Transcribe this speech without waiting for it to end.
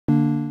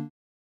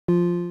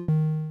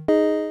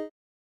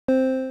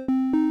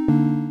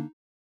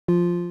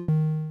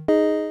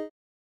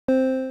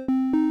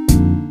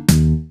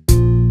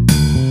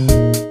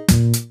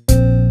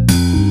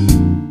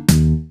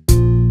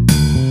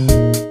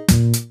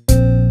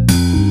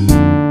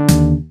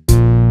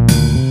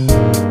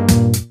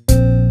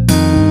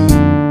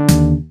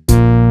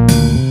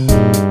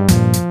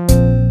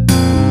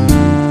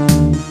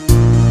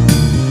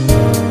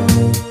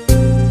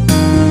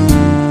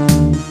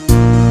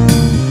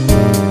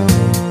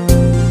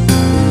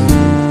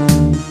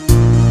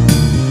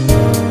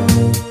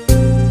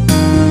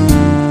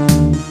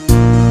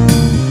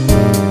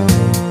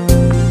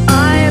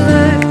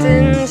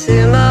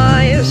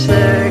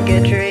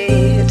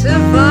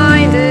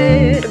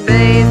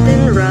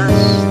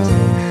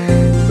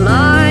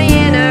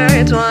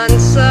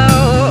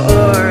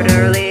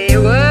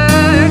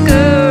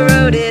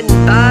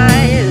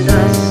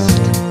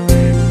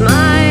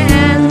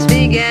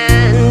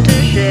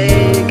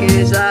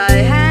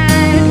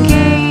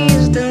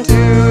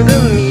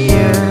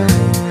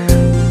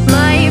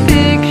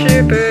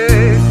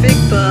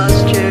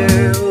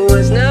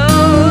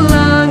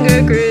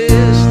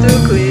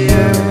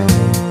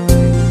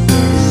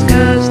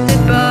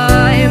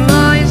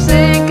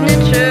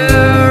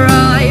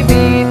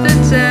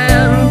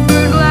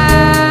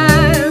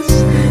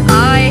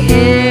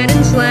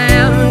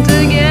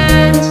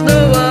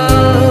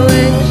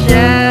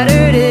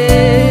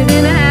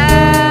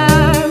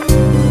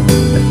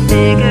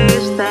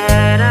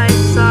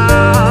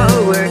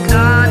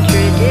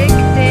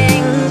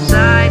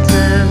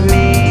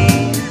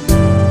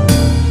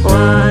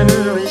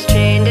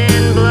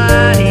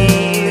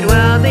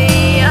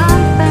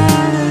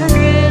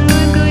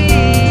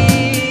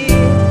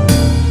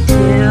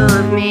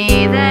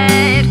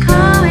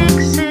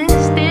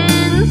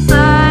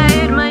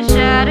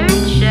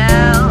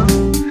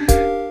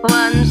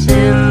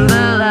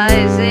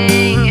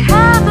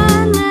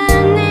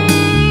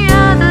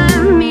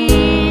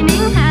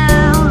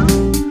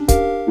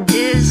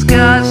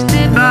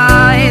disgusted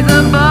by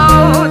the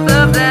both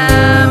of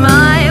them.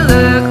 I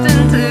looked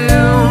into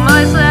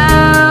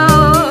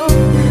myself.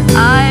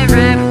 I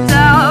ripped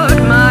out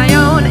my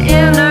own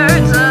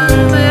innards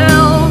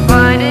until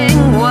finding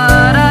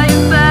what I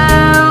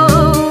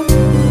felt.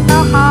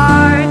 A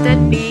heart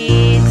that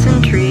beats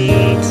and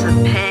treats a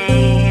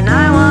pain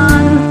I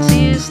once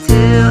used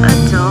to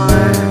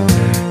adore.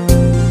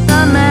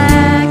 The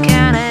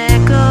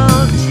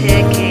mechanical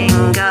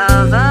ticking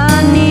of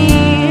a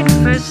need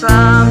for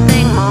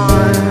something more.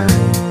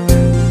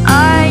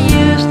 I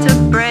used to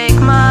break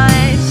my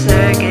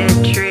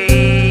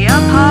circuitry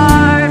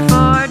apart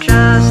for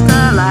just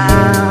a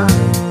laugh.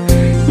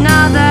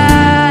 Now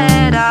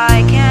that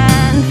I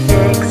can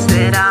fix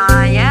it,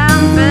 I am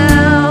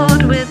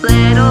filled with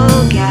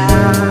little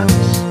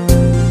gaps.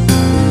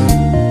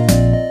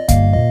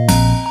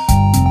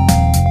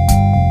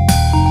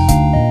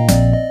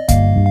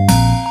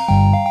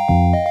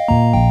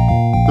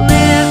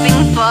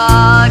 Living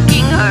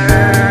fucking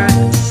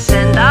hurts,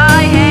 and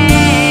I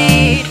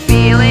hate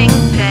feeling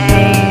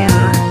pain.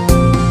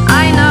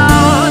 I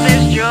know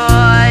there's joy,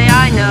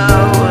 I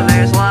know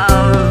there's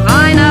love,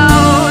 I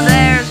know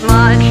there's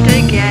much to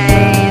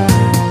gain.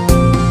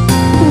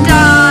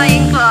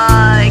 Dying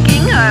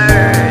fucking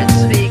hurts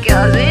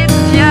because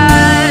it's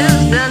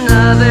just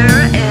another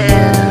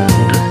end.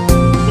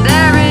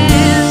 There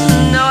is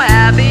no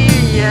happy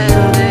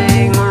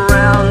ending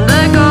around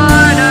the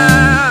corner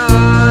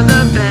or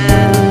the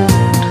bend.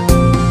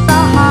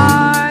 The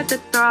heart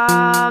that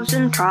throbs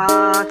and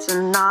prods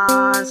and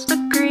gnaws, the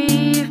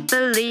grief,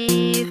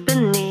 belief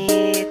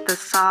beneath the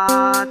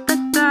thought, the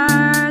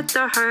dirt,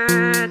 the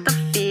hurt, the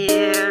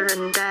fear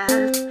and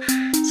death.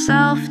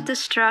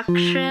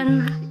 Self-destruction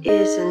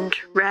isn't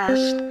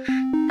rest.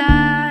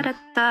 Da da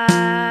da.